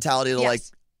type of mentality to like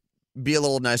be a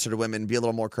little nicer to women, be a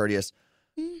little more courteous.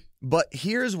 Mm-hmm. But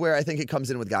here's where I think it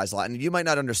comes in with guys a lot. And you might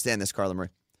not understand this, Carla Marie.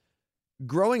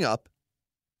 Growing up,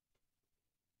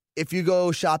 if you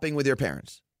go shopping with your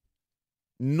parents,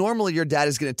 normally your dad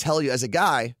is going to tell you as a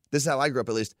guy, this is how I grew up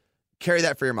at least, carry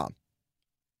that for your mom.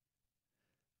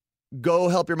 Go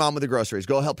help your mom with the groceries.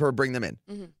 Go help her bring them in.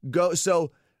 Mm-hmm.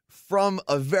 So from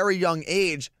a very young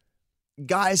age,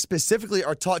 guys specifically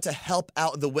are taught to help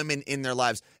out the women in their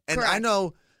lives. And Correct. I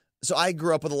know, so I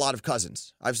grew up with a lot of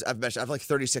cousins. I've like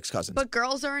 36 cousins. But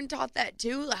girls aren't taught that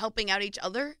too, helping out each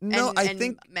other? No, I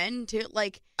think men too.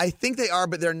 I think they are,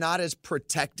 but they're not as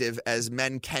protective as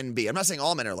men can be. I'm not saying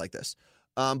all men are like this.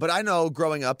 But I know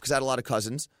growing up, because I had a lot of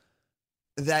cousins,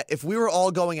 that if we were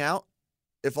all going out,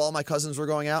 if all my cousins were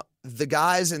going out, the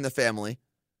guys in the family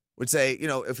would say,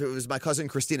 if it was my cousin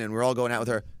Christina and we're all going out with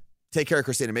her, take care of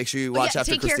Christina. Make sure you watch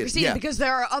after Christina. Take care of Christina because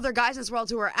there are other guys in this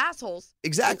world who are assholes.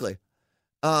 Exactly.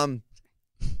 But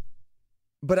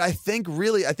I think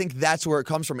that's where it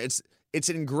comes from. It's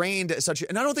ingrained as such,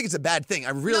 and I don't think it's a bad thing.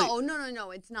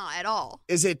 No, it's not at all.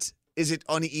 Is it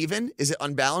uneven? Is it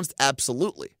unbalanced?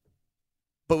 Absolutely.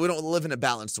 But we don't live in a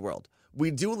balanced world. We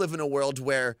do live in a world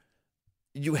where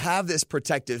you have this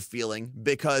protective feeling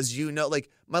because like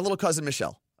my little cousin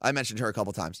Michelle, I mentioned her a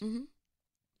couple times. Mm-hmm.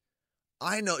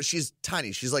 I know she's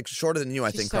tiny. She's like shorter than you,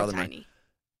 I think, so Carla. tiny.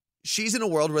 She's in a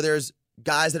world where there's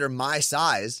guys that are my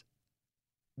size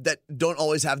that don't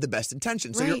always have the best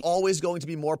intentions. So Right. you're always going to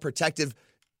be more protective.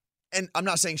 And I'm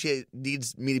not saying she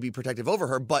needs me to be protective over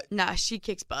her, but Nah, she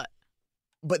kicks butt.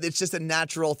 But it's just a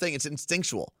natural thing. It's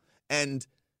instinctual. And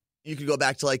you could go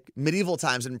back to like medieval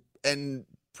times and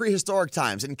prehistoric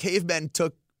times. And cavemen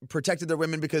protected their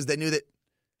women because they knew that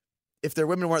if their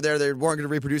women weren't there, they weren't going to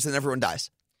reproduce and everyone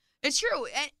dies. It's true.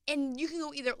 And you can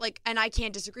go either, and I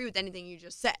can't disagree with anything you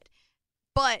just said.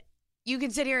 But you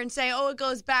can sit here and say, it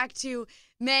goes back to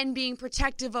men being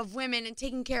protective of women and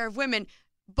taking care of women.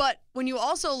 But when you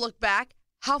also look back,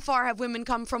 how far have women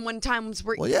come from when times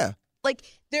were... Well, yeah. Like,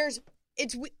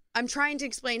 I'm trying to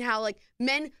explain how, like,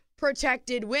 men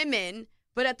protected women,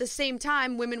 but at the same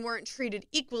time, women weren't treated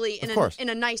equally in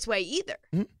a nice way either.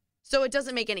 Mm-hmm. So it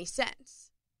doesn't make any sense.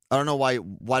 I don't know why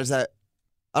does that...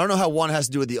 I don't know how one has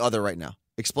to do with the other right now.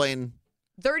 Explain.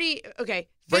 50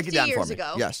 Break it down years for me.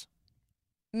 ago, Yes.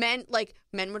 men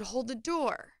would hold the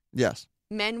door. Yes.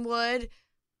 Men would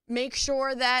make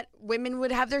sure that women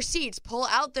would have their seats, pull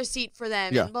out their seat for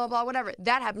them, Yeah. and blah, blah, whatever.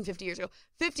 That happened 50 years ago.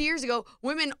 50 years ago,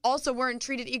 women also weren't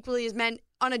treated equally as men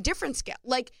on a different scale.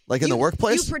 Like in the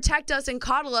workplace? You protect us and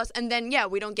coddle us, and then,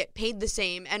 we don't get paid the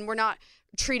same, and we're not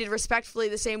treated respectfully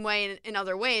the same way in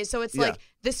other ways. So it's like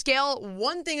the scale,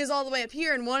 one thing is all the way up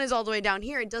here and one is all the way down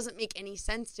here. It doesn't make any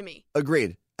sense to me.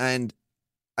 Agreed. And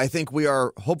I think we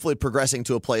are hopefully progressing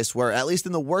to a place where, at least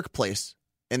in the workplace,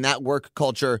 in that work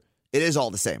culture, it is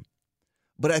all the same.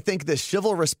 But I think the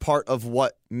chivalrous part of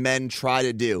what men try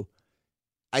to do,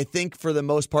 I think for the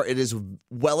most part, it is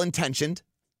well-intentioned.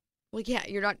 Well, yeah,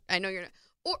 you're not, I know you're not.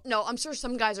 Or, no, I'm sure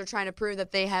some guys are trying to prove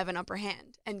that they have an upper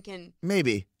hand and can.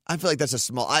 Maybe. I feel like that's a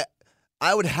small,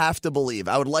 I would have to believe,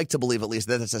 I would like to believe at least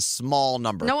that it's a small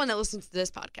number. No one that listens to this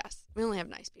podcast. We only have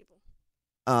nice people.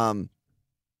 And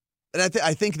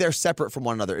I think they're separate from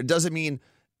one another. It doesn't mean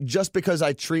just because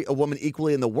I treat a woman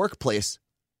equally in the workplace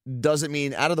doesn't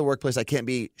mean out of the workplace I can't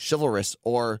be chivalrous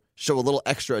or show a little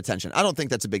extra attention. I don't think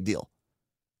that's a big deal.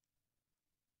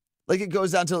 Like it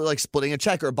goes down to like splitting a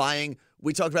check or buying.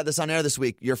 We talked about this on air this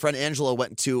week. Your friend Angela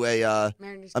went to a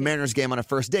Mariners game on a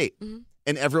first date,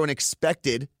 and everyone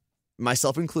expected,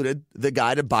 myself included, the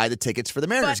guy to buy the tickets for the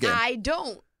Mariners game. But I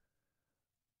don't.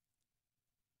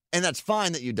 And that's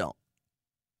fine that you don't.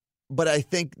 But I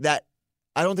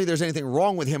don't think there's anything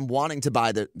wrong with him wanting to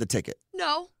buy the ticket.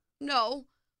 No.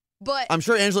 But I'm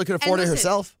sure Angela could afford it listen,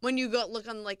 herself. When you go look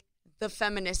on like the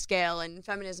feminist scale and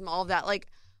feminism, all of that, like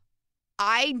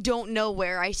I don't know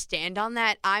where I stand on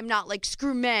that. I'm not like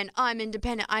screw men. I'm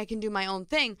independent. I can do my own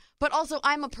thing. But also,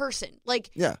 I'm a person.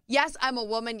 Like, yes, I'm a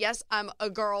woman. Yes, I'm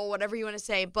a girl. Whatever you want to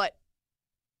say. But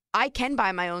I can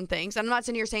buy my own things. I'm not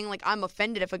sitting here saying like I'm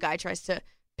offended if a guy tries to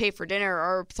pay for dinner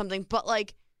or something. But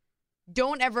like,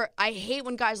 don't ever. I hate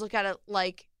when guys look at it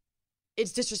like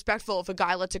it's disrespectful if a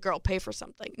guy lets a girl pay for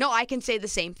something. No, I can say the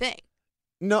same thing.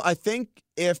 No, I think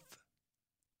if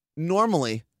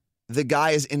normally the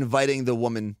guy is inviting the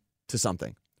woman to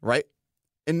something, right?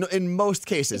 In most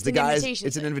cases,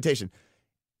 it's an invitation.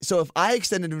 So if I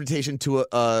extend an invitation to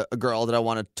a girl that I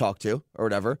want to talk to or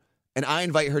whatever, and I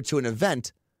invite her to an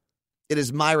event, it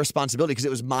is my responsibility because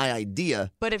it was my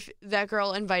idea. But if that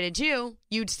girl invited you,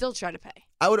 you'd still try to pay.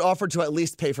 I would offer to at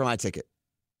least pay for my ticket.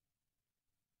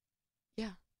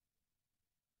 Yeah.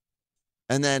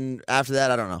 And then after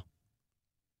that, I don't know.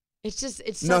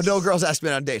 It's no girls ask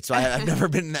me on dates, so I've never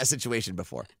been in that situation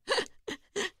before.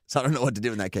 So I don't know what to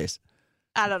do in that case.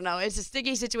 I don't know. It's a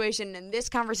sticky situation, and this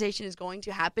conversation is going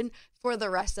to happen for the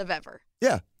rest of ever.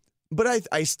 Yeah. But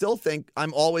I still think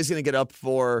I'm always going to get up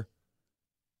for,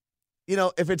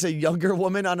 if it's a younger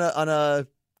woman on a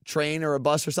train or a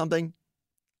bus or something,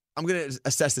 I'm going to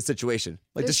assess the situation.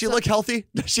 Like, does she look healthy?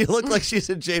 Does she look like she's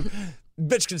in shape?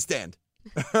 Bitch can stand.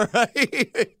 All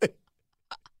right?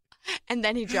 And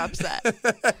then he drops that.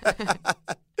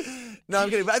 No, I'm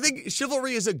kidding. But I think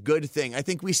chivalry is a good thing. I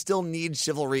think we still need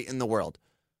chivalry in the world.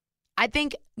 I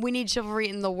think we need chivalry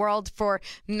in the world for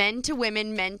men to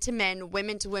women, men to men,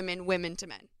 women to women, women to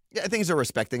men. Yeah, I think it's a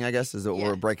respect thing, I guess, is what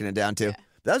we're breaking it down to. Yeah.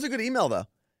 That was a good email, though.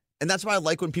 And that's why I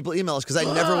like when people email us, because I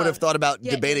never would have thought about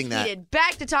debating that.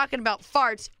 Back to talking about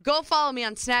farts. Go follow me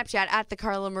on Snapchat at the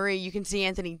Carla Marie. You can see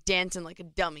Anthony dancing like a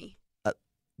dummy.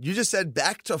 You just said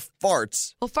back to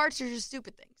farts. Well, farts are just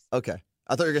stupid things. Okay.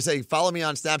 I thought you were going to say follow me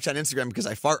on Snapchat and Instagram because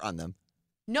I fart on them.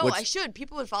 No, I should.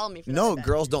 People would follow me for that. No,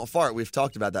 girls don't fart. We've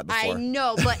talked about that before. I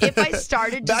know, but if I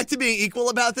started... Back to being equal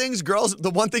about things, girls, the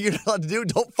one thing you're not allowed to do,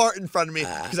 don't fart in front of me.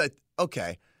 Because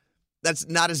okay, that's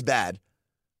not as bad,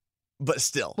 but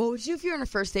still. What would you do if you're on a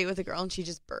first date with a girl and she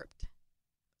just burped?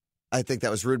 I think that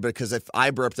was rude, because if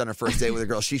I burped on a first date with a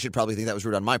girl, she should probably think that was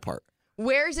rude on my part.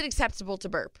 Where is it acceptable to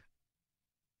burp?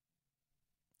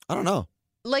 I don't know.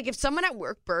 Like, if someone at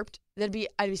work burped, I'd be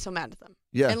so mad at them.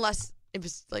 Yeah. Unless it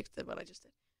was like what I just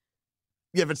did.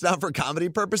 Yeah, if it's not for comedy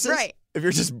purposes. Right. If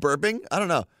you're just burping, I don't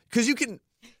know. Because you can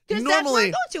Because that's where I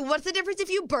go to. What's the difference if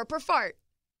you burp or fart?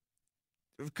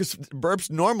 Because burps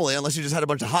normally, unless you just had a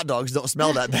bunch of hot dogs, don't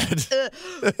smell that bad.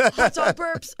 Hot dog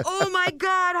burps. Oh, my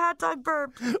God, hot dog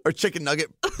burp. Or chicken nugget.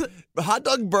 Hot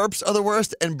dog burps are the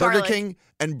worst, and Burger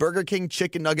King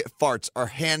chicken nugget farts are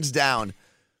hands down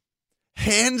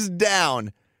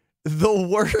the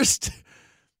worst.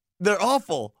 They're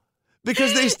awful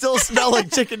because they still smell like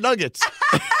chicken nuggets.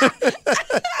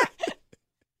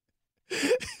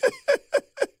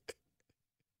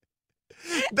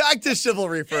 Back to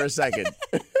chivalry for a second.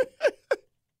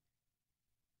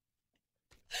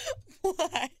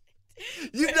 What?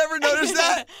 You've never noticed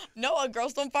that? No,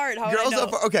 girls don't fart. Girls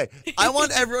don't fart. Okay. I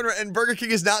want everyone, and Burger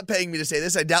King is not paying me to say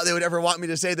this. I doubt they would ever want me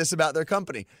to say this about their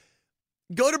company.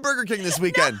 Go to Burger King this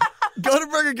weekend. Go to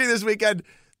Burger King this weekend.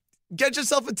 Get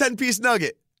yourself a 10-piece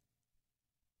nugget.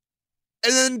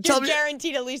 And then You're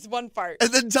guaranteed at least one fart.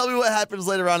 And then tell me what happens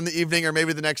later on in the evening or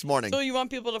maybe the next morning. So you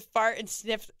want people to fart and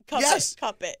sniff, cup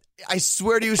it. I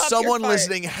swear to you, someone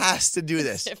listening has to do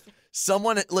this.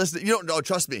 Someone listening, you don't know,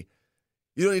 trust me.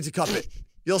 You don't need to cup it.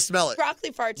 You'll smell it.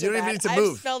 Broccoli farts you don't are even bad. need to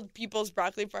move. I've smelled people's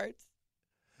broccoli farts.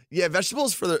 Yeah,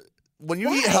 vegetables when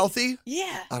you eat healthy.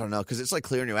 Yeah. I don't know, because it's like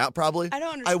clearing you out probably. I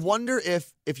don't understand. I wonder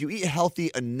if you eat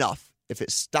healthy enough, if it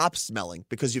stops smelling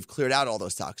because you've cleared out all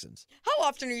those toxins. How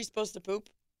often are you supposed to poop?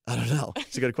 I don't know.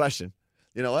 It's a good question.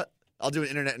 You know what? I'll do an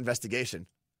internet investigation.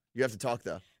 You have to talk,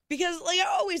 though. Because, I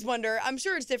always wonder, I'm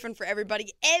sure it's different for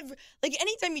everybody.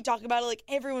 Anytime you talk about it,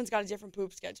 everyone's got a different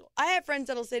poop schedule. I have friends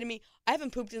that'll say to me, I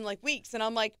haven't pooped in, weeks. And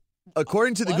I'm like,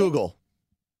 According to the Google,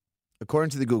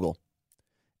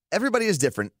 everybody is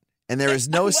different, and there is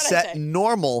no set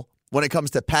normal when it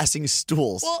comes to passing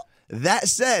stools. Well, that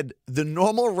said, the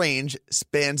normal range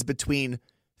spans between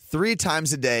 3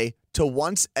 times a day to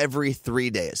once every 3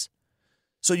 days.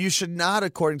 So you should not,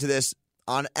 according to this,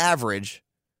 on average,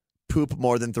 poop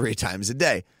more than 3 times a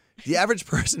day. The average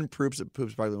person poops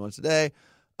probably once a day.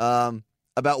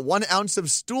 About 1 ounce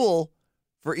of stool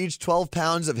for each 12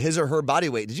 pounds of his or her body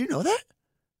weight. Did you know that?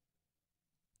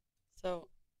 So,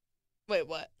 wait,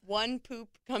 what? 1 poop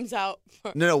comes out?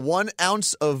 No, 1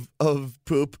 ounce of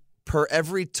poop per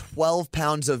every 12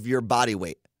 pounds of your body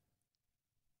weight.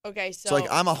 Okay, so So like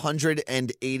I'm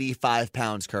 185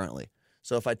 pounds currently.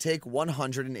 So if I take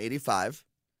 185,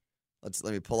 let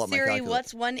me pull up my Siri, calculator.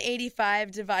 what's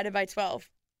 185 divided by 12?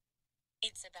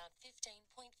 It's about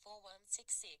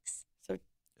 15.4166. So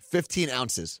 15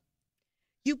 ounces.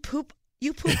 you poop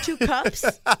 2 cups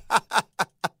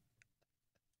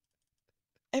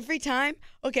every time?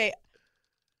 Okay.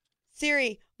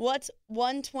 Siri, what's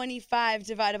 125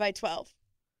 divided by 12?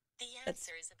 The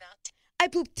answer is about I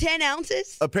poop 10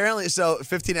 ounces? Apparently, so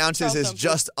 15 ounces is Awesome.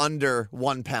 just under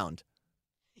 1 pound.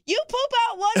 You poop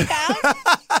out 1 pound?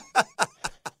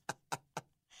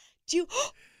 Do you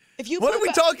if you What poop are we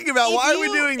out- talking about? if Why are we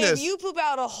you- doing this? If you poop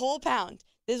out a whole pound,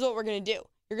 this is what we're going to do.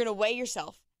 You're going to weigh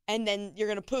yourself, and then you're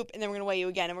going to poop, and then we're going to weigh you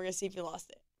again, and we're going to see if you lost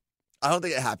it. I don't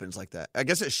think it happens like that. I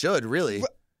guess it should, really.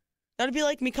 That would be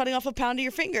like me cutting off a pound of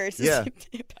your finger. It's the Yeah. same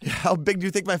thing. How big do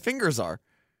you think my fingers are?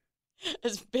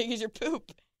 As big as your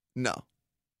poop. No.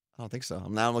 I don't think so.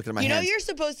 Now I'm looking at my You know hands. you're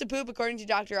supposed to poop, according to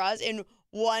Dr. Oz, in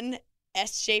one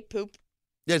S-shaped poop.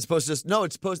 Yeah, it's supposed to just, no,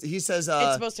 it's supposed to, he says,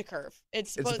 It's supposed to curve.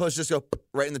 it's supposed to just go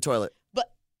right in the toilet.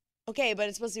 But okay, but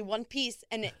it's supposed to be one piece,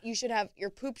 and your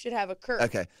poop should have a curve.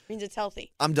 Okay. Means it's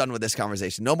healthy. I'm done with this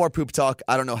conversation. No more poop talk.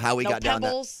 I don't know how we No got down that.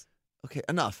 pebbles, Okay,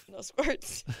 enough. no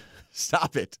squirts.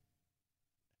 Stop it.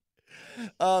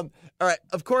 All right.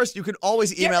 Of course, you can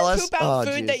always Do you email ever us. poop out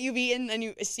Oh, food geez. that you've eaten and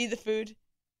you see the food?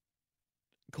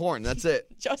 Corn. That's it.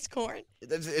 Just corn.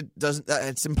 It doesn't.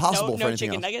 It's impossible for no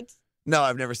anything chicken else. nuggets. No,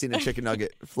 I've never seen a chicken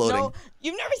nugget floating. No,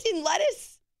 you've never seen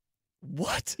lettuce.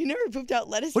 What? You never pooped out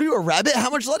lettuce What are you, a rabbit?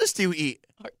 How much lettuce do you eat?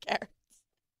 or carrots.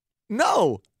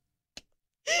 No.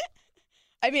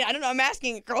 I mean, I don't know. I'm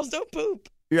asking. Girls don't poop.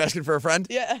 You're asking for a friend?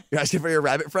 Yeah, You're asking for your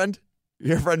rabbit friend?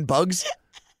 Your friend Bugs?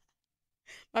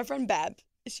 my friend Bab.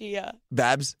 She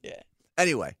Babs? yeah.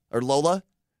 Anyway, or Lola?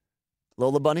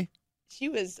 Lola Bunny? She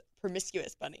was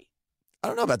promiscuous, bunny. I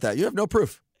don't know about that. You have no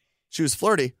proof. She was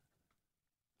flirty.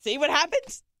 See what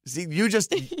happens? See,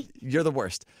 you're the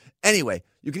worst. Anyway,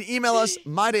 you can email us,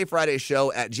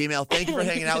 mydayfridayshow@gmail. Thank you for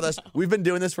hanging out with us. We've been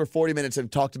doing this for 40 minutes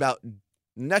and talked about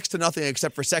next to nothing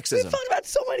except for We've sexism. talked about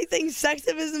so many things.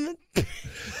 Sexism.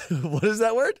 What is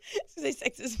that word? Say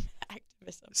sexism,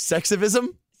 activism. Sexivism?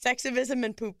 Sexism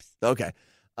and poops. Okay.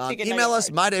 Chicken Email nugget us,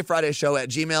 card.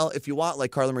 mydayfridayshow@gmail. If you want,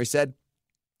 like Carla Marie said,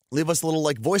 leave us a little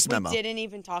like voice memo. We didn't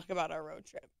even talk about our road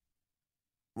trip.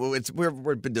 Well,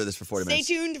 we've been doing this for 40 Stay minutes.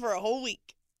 tuned for a whole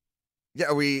week. Yeah,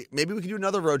 maybe we can do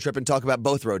another road trip and talk about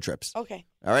both road trips. Okay.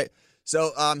 All right.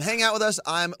 So hang out with us.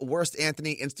 I'm Worst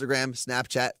Anthony, Instagram,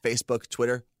 Snapchat, Facebook,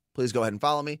 Twitter. Please go ahead and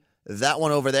follow me. That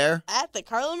one over there. At the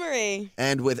Carla Marie.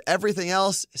 And with everything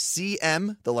else,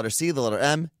 CM, the letter C, the letter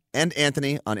M, and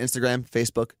Anthony on Instagram,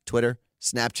 Facebook, Twitter,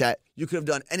 Snapchat. You could have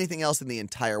done anything else in the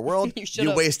entire world. You should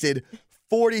have. wasted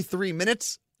 43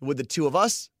 minutes with the two of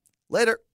us. Later.